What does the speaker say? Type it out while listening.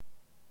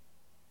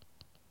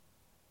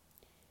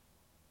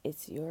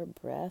It's your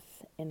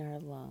breath in our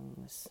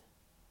lungs.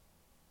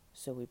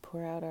 So we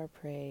pour out our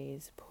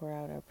praise, pour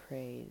out our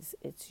praise.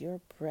 It's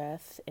your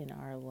breath in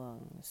our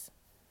lungs.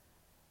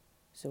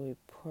 So we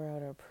pour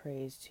out our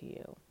praise to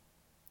you.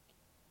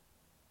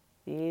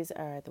 These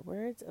are the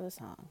words of a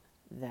song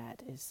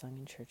that is sung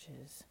in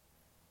churches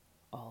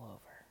all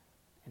over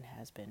and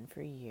has been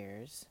for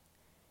years.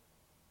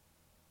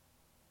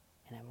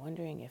 And I'm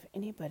wondering if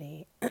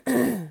anybody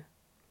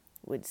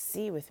would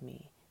see with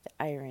me the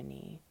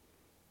irony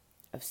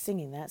of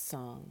singing that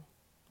song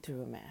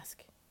through a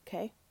mask,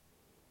 okay?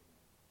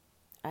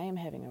 I am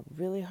having a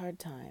really hard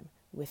time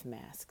with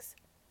masks.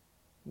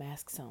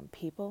 Masks on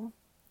people,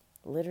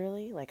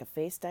 literally like a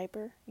face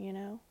diaper,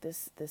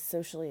 this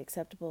socially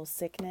acceptable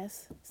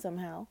sickness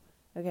somehow,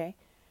 okay?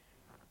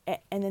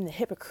 And then the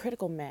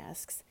hypocritical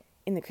masks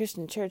in the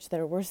Christian church that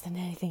are worse than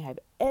anything I've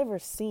ever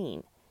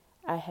seen.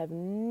 I have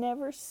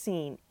never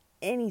seen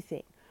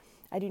anything.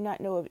 I do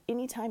not know of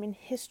any time in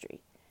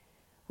history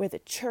where the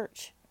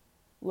church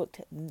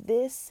looked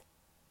this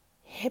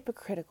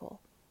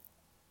hypocritical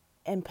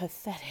and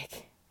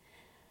pathetic.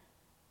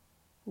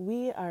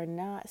 We are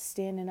not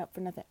standing up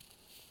for nothing.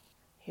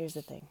 Here's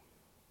the thing.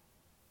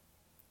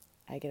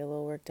 I get a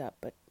little worked up,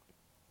 but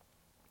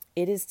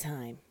it is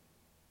time.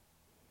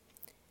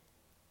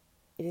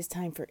 It is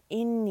time for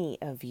any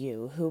of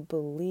you who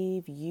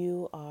believe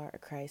you are a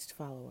Christ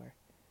follower,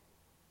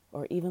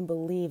 or even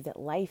believe that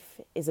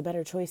life is a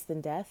better choice than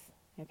death,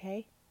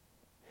 okay?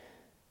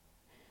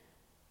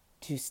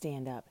 To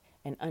stand up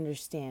and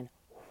understand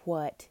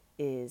what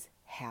is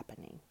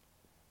happening,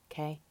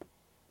 okay?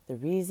 The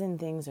reason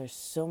things are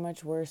so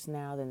much worse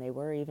now than they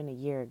were even a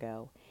year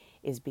ago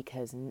is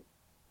because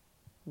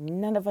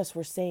none of us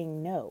were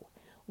saying no.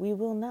 We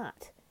will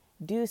not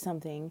do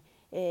something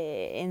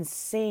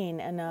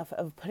insane enough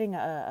of putting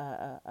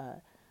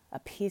a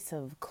piece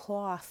of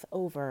cloth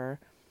over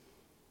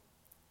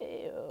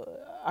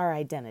our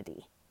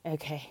identity,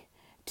 okay,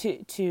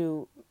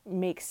 to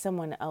make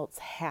someone else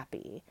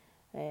happy.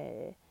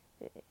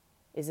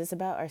 Is this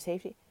about our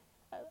safety?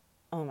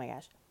 Oh my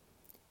gosh.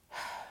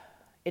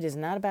 It is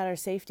not about our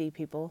safety,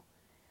 people.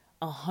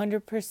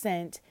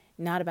 100%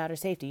 not about our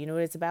safety. You know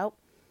what it's about?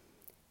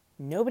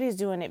 Nobody's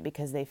doing it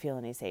because they feel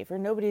any safer.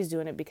 Nobody's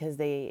doing it because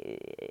they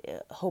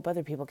hope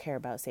other people care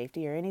about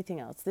safety or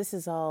anything else. This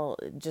is all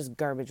just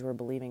garbage we're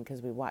believing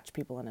because we watch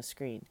people on a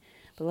screen.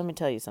 But let me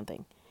tell you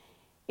something.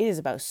 It is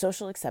about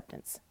social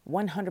acceptance,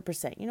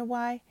 100%. You know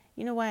why?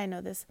 You know why I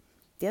know this?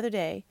 The other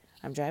day,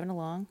 I'm driving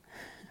along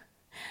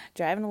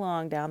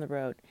down the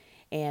road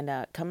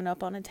and coming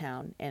up on a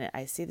town, and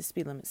I see the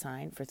speed limit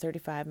sign for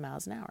 35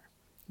 miles an hour.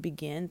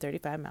 Begin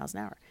 35 miles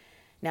an hour.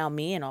 Now,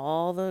 me and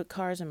all the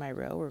cars in my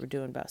row were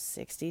doing about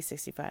 60,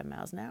 65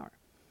 miles an hour.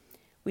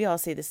 We all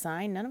see the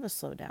sign. None of us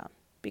slow down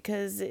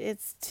because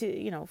it's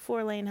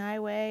 4-lane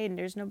highway and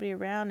there's nobody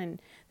around and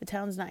the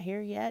town's not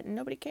here yet and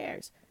nobody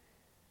cares.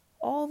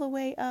 All the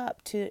way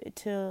up till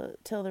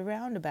the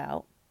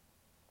roundabout,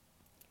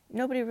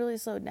 nobody really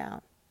slowed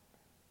down.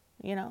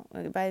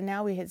 By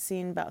now we had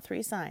seen about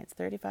 3 signs.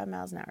 35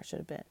 miles an hour should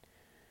have been.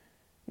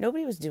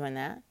 Nobody was doing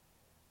that.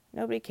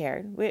 Nobody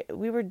cared.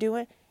 We were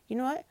doing, you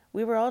know what?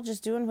 We were all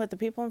just doing what the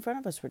people in front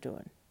of us were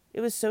doing.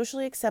 It was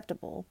socially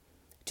acceptable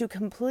to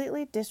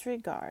completely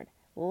disregard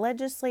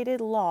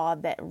legislated law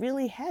that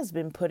really has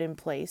been put in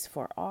place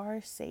for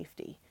our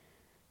safety.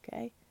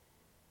 Okay?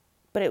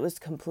 But it was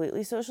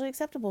completely socially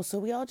acceptable, so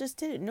we all just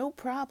did it. No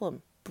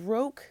problem.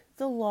 Broke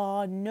the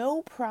law,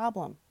 no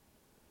problem.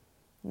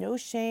 No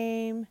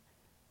shame.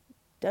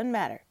 Doesn't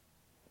matter.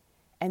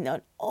 And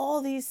then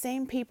all these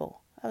same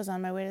people, I was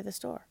on my way to the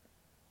store.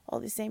 All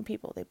these same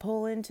people, they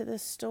pull into the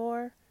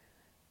store,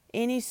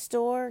 any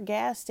store,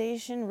 gas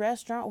station,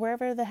 restaurant,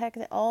 wherever the heck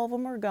all of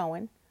them are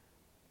going.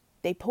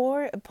 They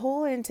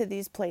pull into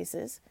these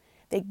places.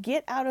 They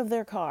get out of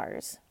their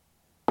cars.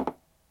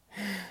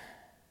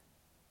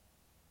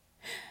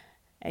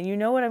 And you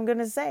know what I'm going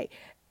to say.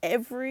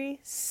 Every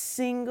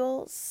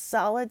single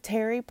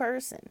solitary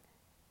person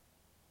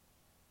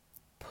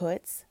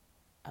puts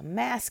a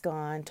mask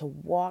on to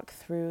walk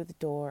through the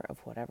door of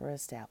whatever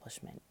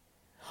establishment.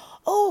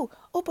 Oh,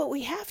 but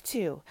we have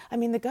to. I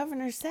mean, the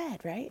governor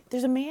said, right?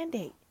 There's a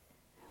mandate.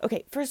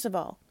 Okay, first of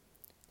all,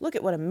 look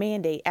at what a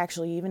mandate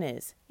actually even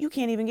is. You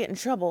can't even get in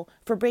trouble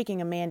for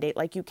breaking a mandate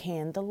like you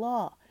can the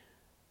law.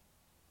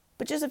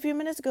 But just a few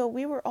minutes ago,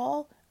 we were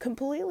all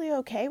completely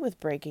okay with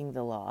breaking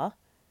the law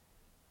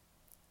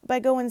by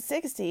going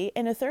 60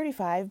 and a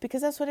 35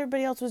 because that's what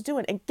everybody else was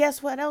doing. And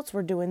guess what else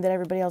we're doing that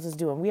everybody else is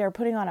doing? We are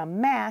putting on a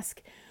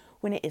mask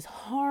when it is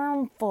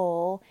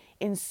harmful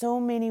in so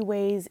many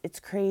ways.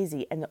 It's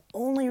crazy. And the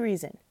only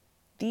reason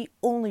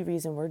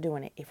we're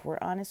doing it, if we're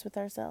honest with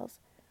ourselves,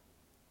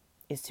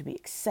 is to be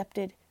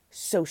accepted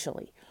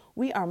socially.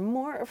 We are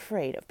more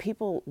afraid of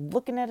people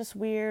looking at us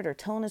weird or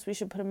telling us we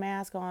should put a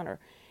mask on or,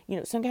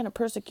 some kind of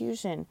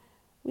persecution.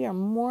 We are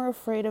more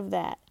afraid of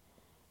that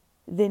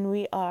than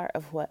we are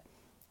of what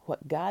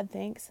God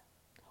thinks,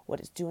 what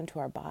it's doing to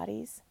our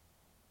bodies,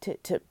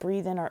 to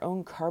breathe in our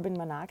own carbon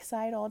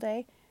monoxide all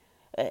day,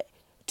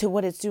 to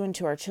what it's doing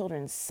to our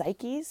children's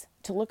psyches,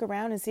 to look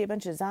around and see a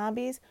bunch of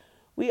zombies.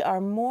 We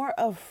are more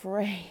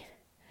afraid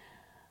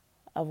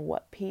of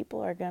what people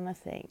are going to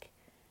think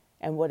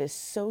and what is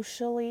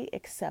socially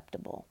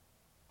acceptable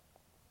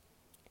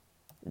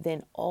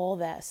than all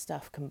that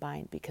stuff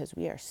combined, because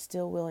we are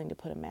still willing to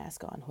put a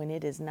mask on when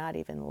it is not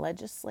even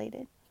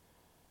legislated.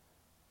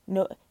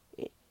 No,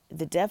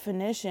 the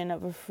definition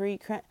of a free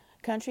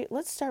country,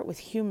 let's start with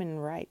human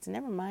rights.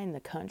 Never mind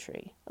the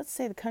country. Let's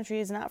say the country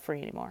is not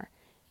free anymore.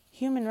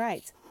 Human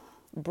rights.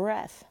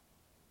 Breath.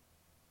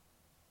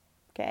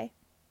 Okay?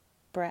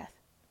 Breath.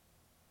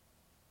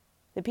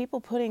 The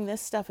people putting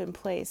this stuff in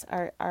place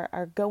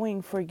are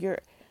going for your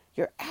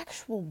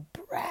actual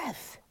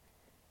breath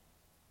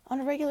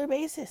on a regular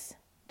basis,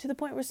 to the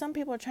point where some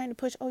people are trying to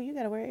push, oh, you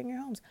got to wear it in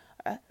your homes.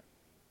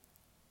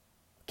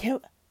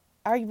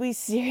 Are we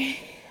serious?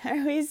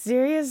 Are we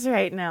serious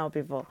right now,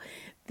 people?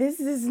 This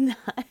is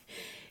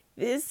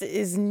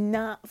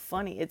not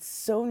funny. It's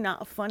so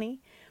not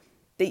funny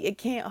that you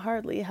can't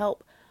hardly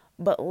help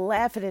but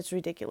laugh at its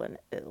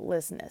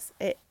ridiculousness.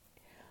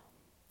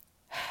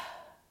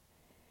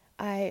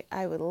 I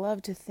would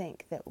love to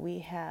think that we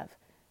have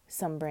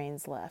some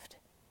brains left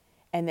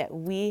and that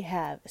we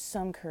have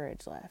some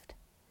courage left.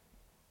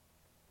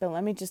 But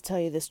let me just tell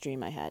you this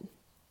dream I had.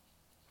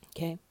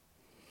 Okay?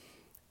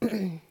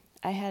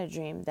 I had a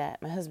dream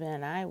that my husband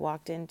and I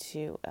walked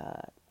into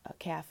a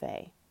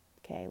cafe,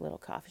 okay, little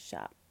coffee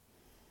shop,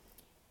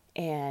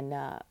 and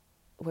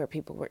where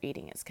people were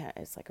eating. It's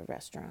like a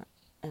restaurant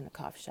and a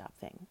coffee shop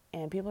thing,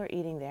 and people are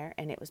eating there,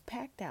 and it was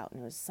packed out,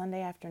 and it was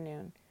Sunday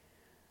afternoon,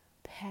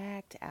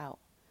 packed out.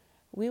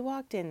 We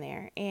walked in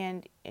there,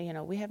 and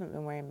we haven't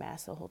been wearing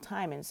masks the whole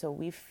time, and so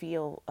we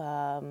feel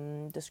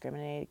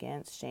discriminated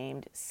against,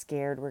 shamed,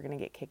 scared we're going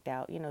to get kicked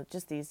out.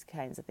 Just these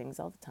kinds of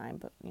things all the time.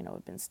 But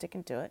we've been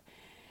sticking to it.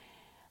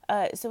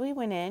 So we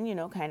went in,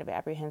 kind of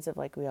apprehensive,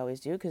 like we always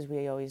do, because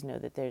we always know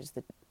that there's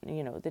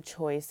the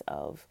choice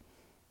of,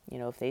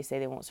 if they say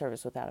they won't serve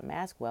us without a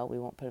mask, well, we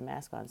won't put a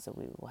mask on, so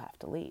we will have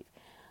to leave.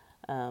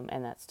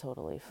 And that's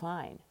totally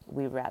fine.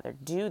 We'd rather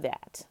do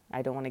that.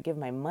 I don't want to give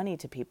my money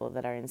to people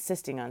that are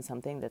insisting on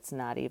something that's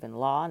not even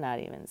law, not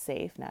even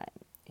safe,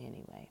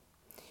 anyway.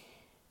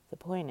 The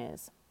point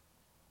is,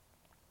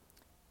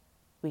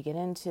 we get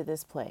into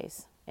this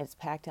place, it's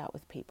packed out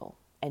with people,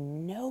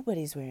 and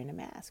nobody's wearing a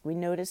mask. We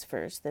notice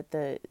first that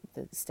the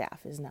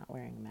staff is not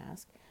wearing a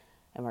mask,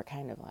 and we're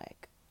kind of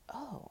like,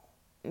 oh,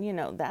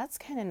 that's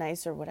kind of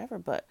nice or whatever,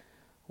 but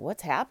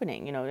what's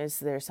happening? Is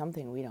there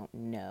something we don't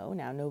know?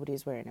 Now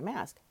nobody's wearing a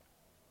mask.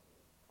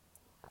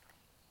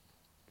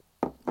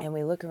 And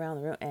we look around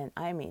the room, and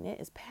it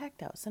is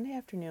packed out. Sunday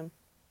afternoon,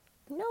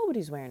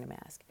 nobody's wearing a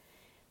mask.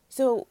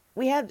 So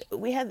we had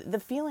the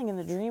feeling in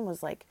the dream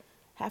was like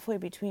halfway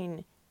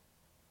between,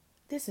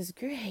 this is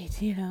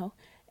great,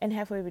 and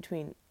halfway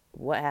between,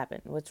 what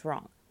happened? What's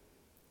wrong?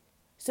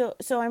 So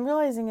I'm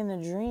realizing in the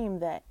dream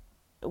that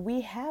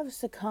we have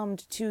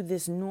succumbed to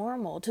this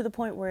normal, to the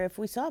point where if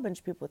we saw a bunch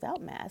of people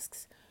without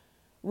masks,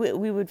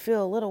 we would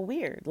feel a little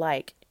weird.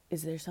 Like,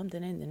 is there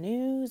something in the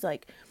news?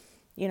 Like,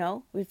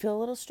 we'd feel a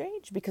little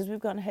strange because we've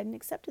gone ahead and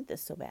accepted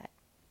this so bad.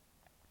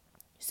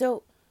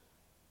 So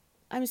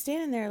I'm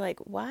standing there like,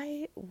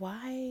 why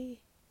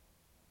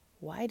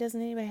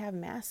doesn't anybody have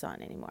masks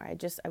on anymore? I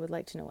would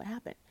like to know what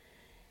happened.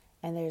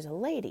 And there's a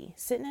lady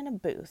sitting in a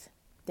booth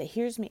that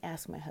hears me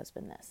ask my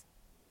husband this.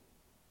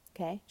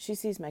 Okay? She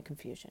sees my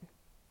confusion.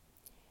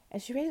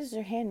 And she raises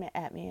her hand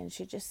at me and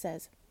she just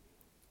says,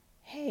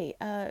 hey,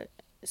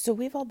 so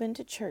we've all been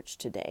to church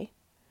today,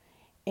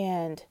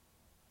 and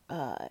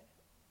the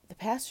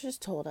pastors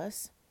told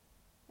us,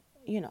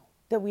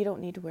 that we don't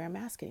need to wear a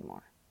mask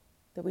anymore,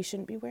 that we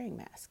shouldn't be wearing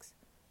masks.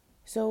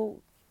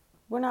 So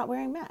we're not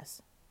wearing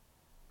masks.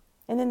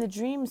 And then the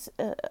dream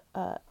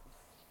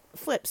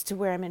flips to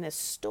where I'm in a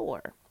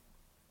store.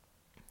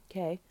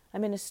 Okay?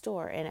 I'm in a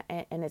store, and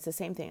it's the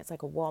same thing. It's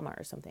like a Walmart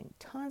or something.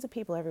 Tons of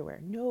people everywhere.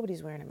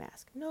 Nobody's wearing a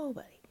mask.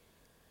 Nobody.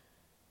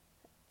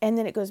 And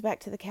then it goes back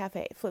to the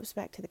cafe. It flips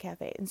back to the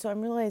cafe. And so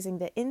I'm realizing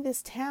that in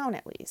this town,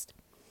 at least,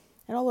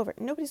 and all over,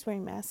 nobody's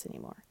wearing masks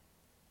anymore.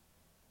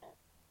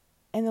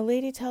 And the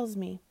lady tells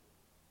me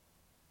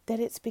that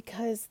it's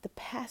because the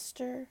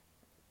pastor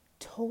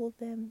told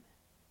them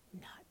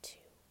not to.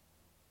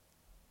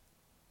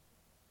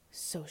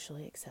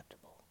 Socially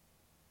acceptable.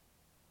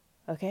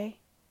 Okay?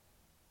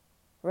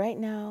 Right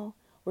now,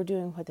 we're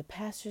doing what the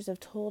pastors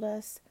have told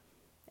us,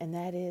 and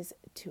that is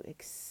to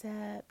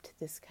accept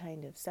this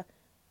kind of stuff.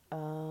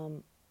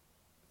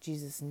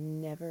 Jesus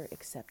never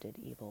accepted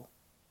evil.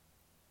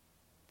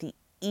 The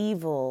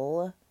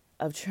evil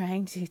of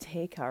trying to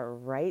take our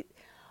right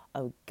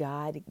of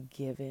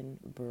God-given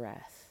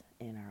breath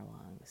in our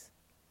lungs.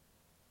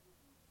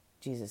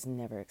 Jesus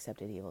never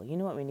accepted evil. You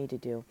know what we need to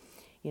do?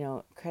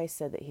 Christ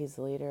said that he's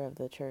the leader of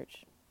the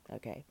church.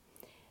 Okay.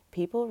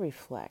 People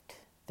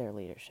reflect their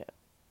leadership.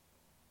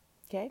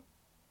 Okay?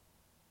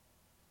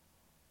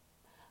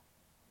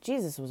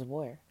 Jesus was a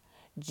warrior.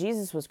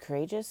 Jesus was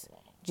courageous.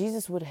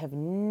 Jesus would have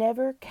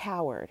never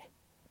cowered.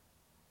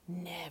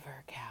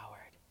 Never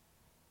cowered.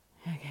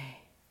 Okay?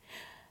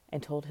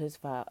 and told his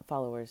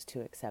followers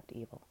to accept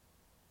evil.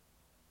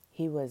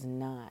 He was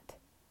not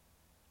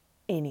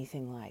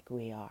anything like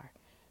we are.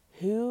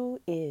 Who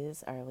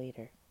is our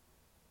leader?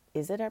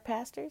 Is it our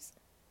pastors?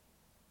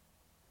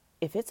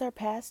 If it's our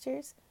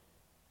pastors,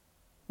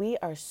 we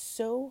are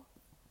so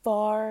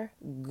far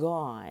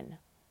gone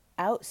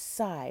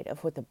outside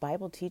of what the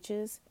Bible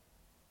teaches.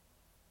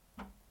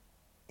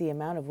 The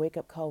amount of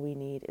wake-up call we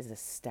need is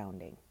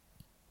astounding.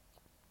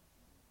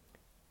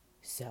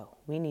 So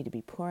we need to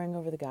be poring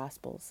over the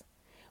Gospels.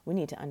 We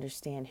need to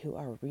understand who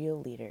our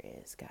real leader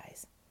is,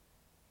 guys.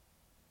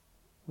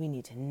 We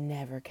need to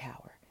never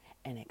cower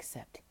and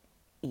accept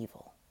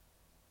evil.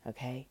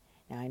 Okay?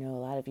 Now, I know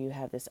a lot of you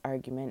have this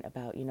argument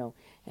about,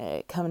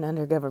 coming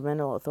under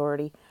governmental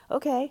authority.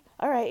 Okay,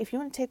 all right, if you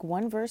want to take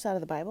one verse out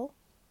of the Bible,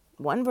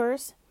 one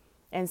verse,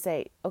 and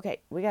say, okay,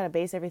 we got to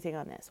base everything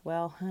on this.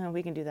 Well,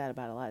 we can do that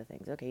about a lot of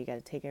things. Okay, you got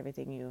to take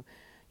everything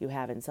you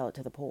have and sell it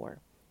to the poor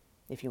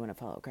if you want to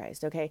follow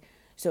Christ. Okay,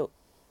 so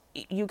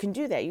you can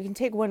do that. You can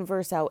take one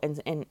verse out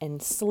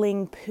and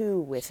sling poo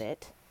with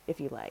it if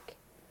you like.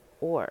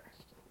 Or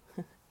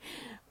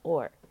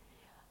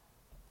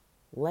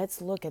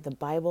let's look at the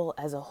Bible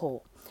as a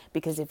whole.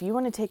 Because if you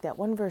want to take that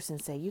one verse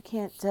and say you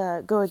can't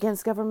go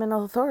against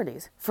governmental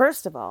authorities,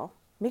 first of all,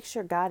 make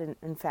sure God,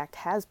 in fact,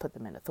 has put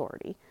them in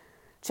authority.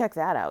 Check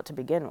that out to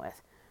begin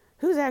with.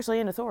 Who's actually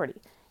in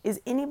authority? Is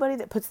anybody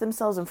that puts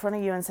themselves in front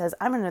of you and says,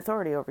 I'm an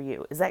authority over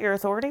you, is that your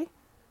authority?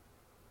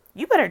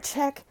 You better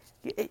check,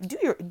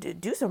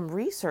 do some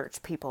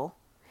research, people,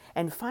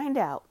 and find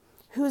out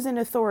who's in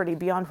authority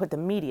beyond what the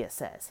media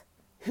says.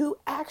 Who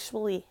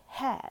actually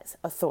has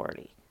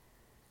authority?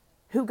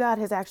 Who God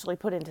has actually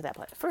put into that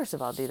place. First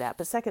of all, do that.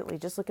 But secondly,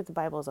 just look at the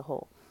Bible as a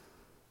whole.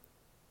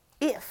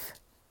 If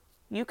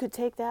you could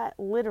take that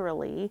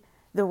literally,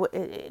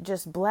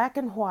 just black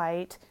and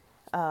white,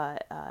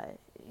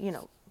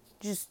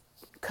 just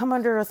come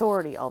under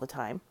authority all the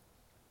time,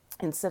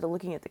 instead of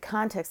looking at the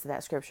context of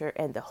that scripture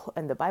and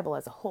the Bible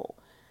as a whole,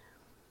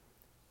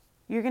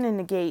 you're going to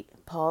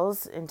negate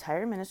Paul's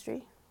entire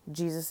ministry,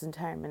 Jesus'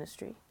 entire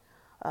ministry,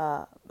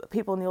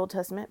 people in the Old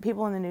Testament,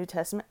 people in the New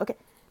Testament. Okay,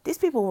 these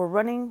people were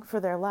running for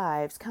their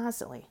lives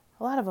constantly.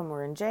 A lot of them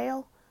were in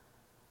jail.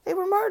 They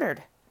were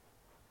murdered.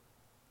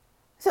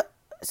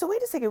 So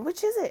wait a second,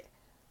 which is it?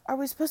 Are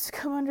we supposed to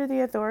come under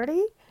the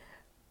authority?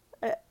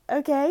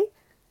 Okay?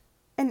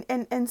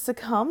 And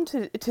succumb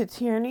to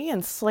tyranny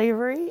and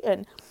slavery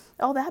and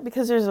all that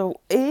because there's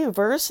a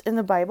verse in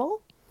the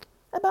Bible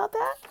about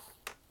that?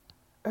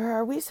 Or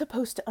are we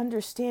supposed to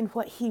understand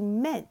what he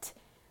meant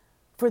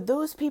for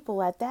those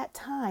people at that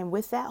time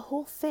with that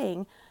whole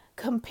thing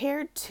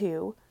compared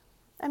to,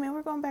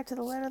 we're going back to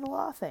the letter of the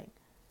law thing.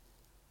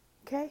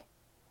 Okay?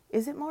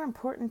 Is it more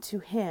important to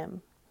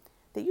him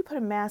that you put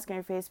a mask on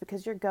your face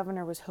because your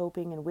governor was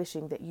hoping and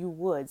wishing that you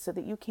would so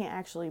that you can't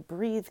actually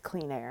breathe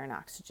clean air and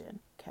oxygen?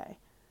 Okay?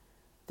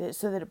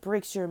 So that it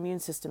breaks your immune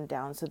system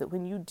down so that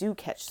when you do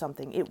catch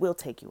something, it will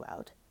take you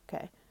out.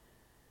 Okay?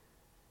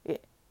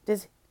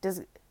 Does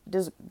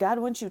God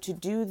want you to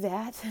do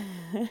that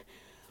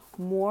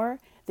more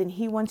than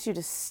he wants you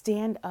to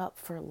stand up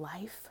for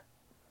life?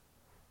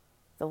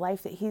 The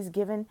life that he's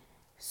given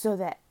so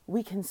that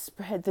we can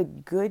spread the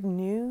good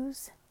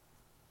news?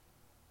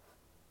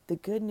 The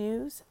good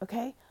news,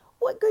 okay?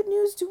 What good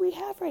news do we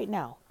have right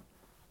now?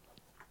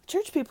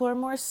 Church people are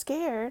more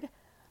scared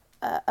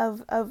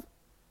of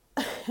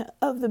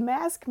the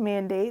mask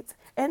mandates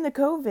and the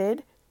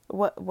COVID,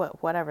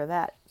 whatever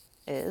that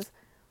is,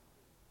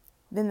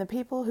 than the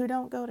people who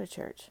don't go to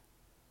church.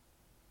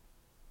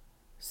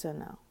 So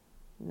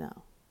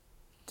no,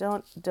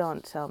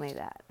 don't tell me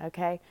that,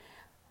 okay,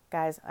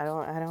 guys? I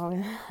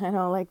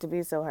don't like to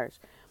be so harsh,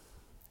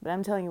 but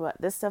I'm telling you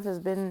what, this stuff has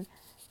been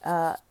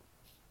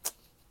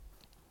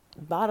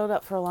bottled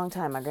up for a long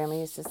time. My grandma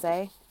used to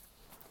say,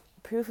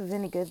 proof of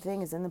any good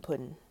thing is in the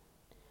pudding.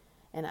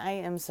 And I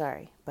am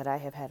sorry, but I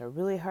have had a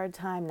really hard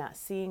time not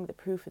seeing the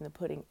proof in the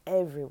pudding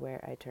everywhere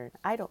I turn.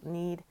 I don't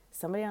need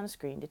somebody on a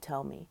screen to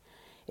tell me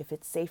if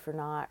it's safe or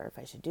not, or if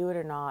I should do it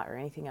or not, or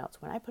anything else.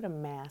 When I try to put a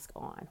mask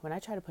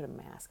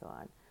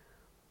on,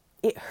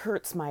 it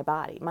hurts my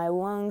body. My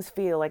lungs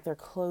feel like they're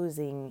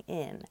closing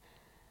in.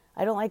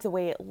 I don't like the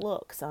way it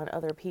looks on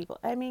other people.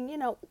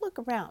 Look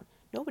around.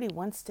 Nobody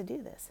wants to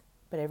do this,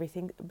 but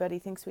everybody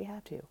thinks we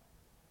have to.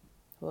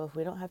 Well, if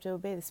we don't have to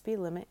obey the speed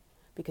limit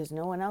because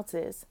no one else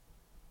is,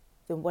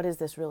 then what is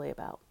this really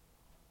about?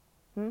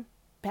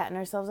 Patting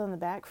ourselves on the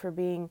back for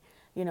being,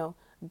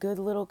 good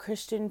little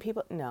Christian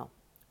people? No,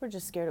 we're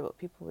just scared of what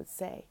people would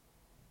say,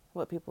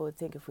 what people would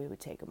think if we would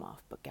take them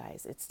off. But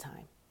guys, it's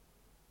time.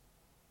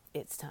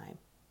 It's time.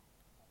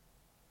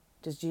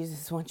 Does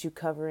Jesus want you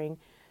covering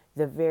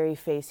the very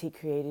face he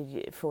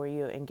created for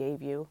you and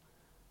gave you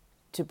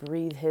to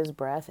breathe his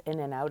breath in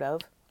and out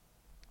of?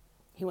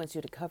 He wants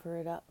you to cover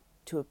it up,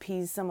 to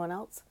appease someone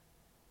else?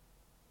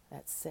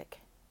 That's sick.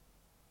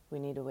 We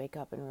need to wake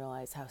up and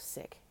realize how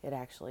sick it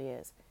actually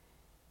is.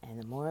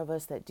 And the more of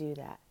us that do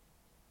that,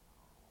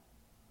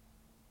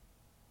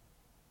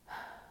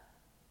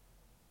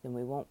 then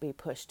we won't be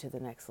pushed to the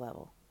next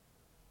level.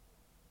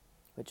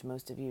 which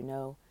most of you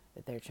know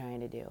that they're trying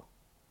to do.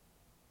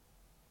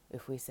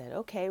 If we said,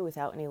 okay,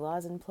 without any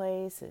laws in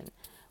place and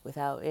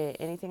without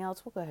anything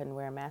else, we'll go ahead and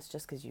wear a mask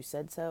just because you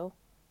said so,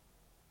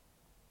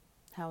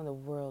 how in the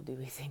world do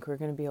we think we're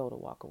going to be able to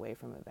walk away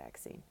from a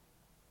vaccine?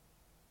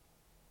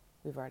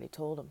 We've already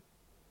told them.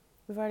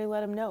 We've already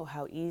let them know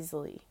how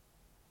easily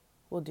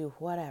we'll do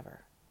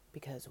whatever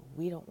because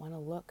we don't want to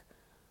look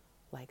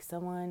like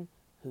someone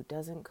who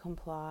doesn't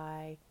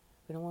comply.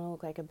 We don't want to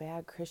look like a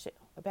bad Christian.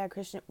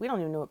 We don't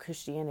even know what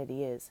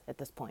Christianity is at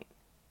this point.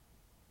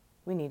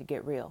 We need to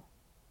get real.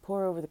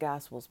 Pour over the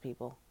Gospels,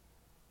 people.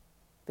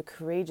 The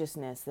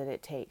courageousness that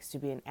it takes to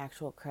be an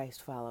actual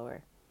Christ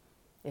follower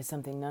is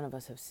something none of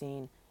us have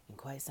seen in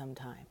quite some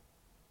time.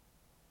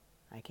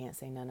 I can't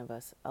say none of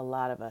us. A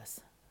lot of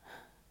us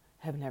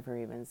have never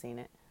even seen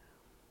it.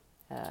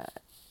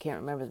 Can't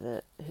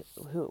remember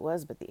who it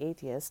was, but the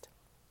atheist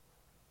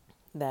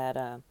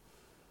that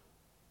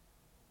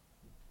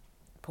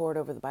poured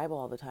over the Bible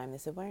all the time. They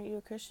said, "Why aren't you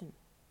a Christian?"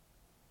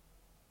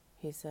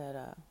 He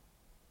said,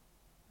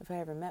 "If I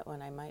ever met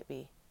one, I might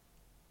be."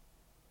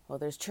 Well,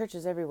 there's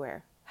churches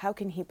everywhere. How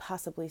can he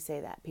possibly say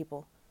that,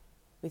 people?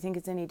 We think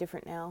it's any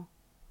different now?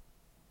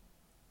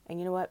 And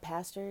you know what,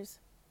 pastors?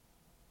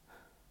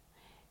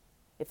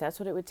 If that's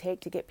what it would take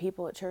to get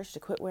people at church to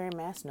quit wearing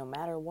masks no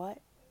matter what,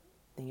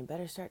 then you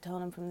better start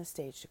telling them from the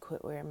stage to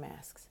quit wearing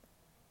masks.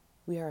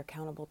 We are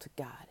accountable to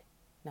God,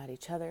 not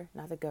each other,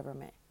 not the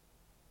government.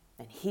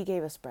 And he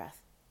gave us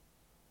breath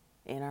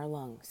in our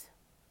lungs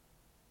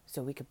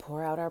so we could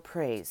pour out our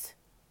praise.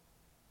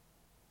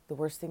 The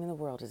worst thing in the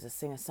world is to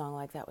sing a song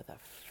like that with a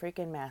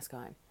freaking mask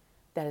on.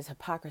 That is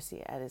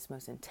hypocrisy at its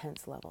most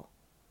intense level.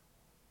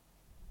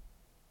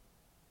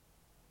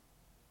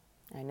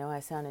 I know I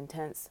sound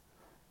intense,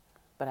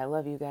 but I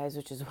love you guys,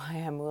 which is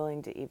why I'm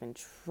willing to even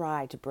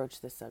try to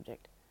broach this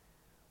subject.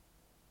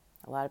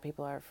 A lot of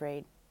people are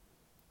afraid.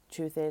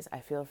 Truth is, I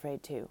feel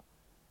afraid too.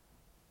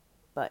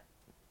 But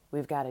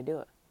we've got to do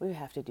it. We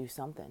have to do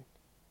something.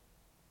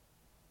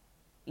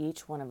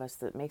 Each one of us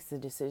that makes the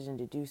decision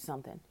to do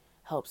something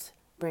helps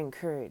bring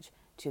courage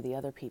to the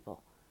other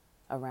people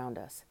around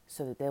us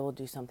so that they will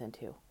do something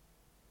too.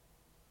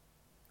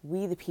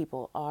 We, the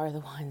people, are the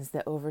ones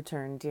that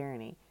overturn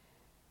tyranny.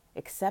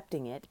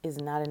 Accepting it is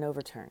not an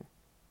overturn.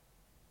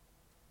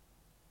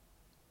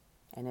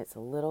 And it's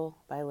little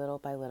by little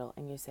by little.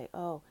 And you say,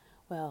 oh,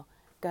 well,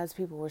 God's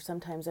people were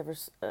sometimes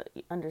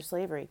under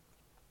slavery.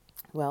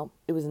 Well,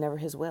 it was never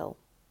his will.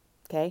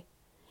 Okay?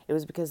 It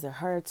was because their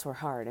hearts were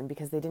hard and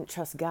because they didn't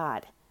trust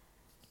God.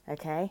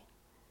 Okay?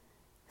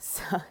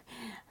 So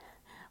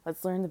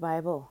let's learn the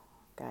Bible,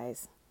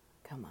 guys.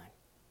 Come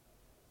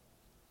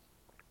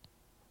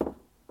on.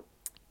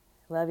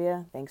 Love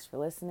you. Thanks for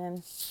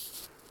listening.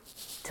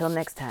 Till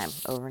next time.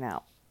 Over and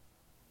out.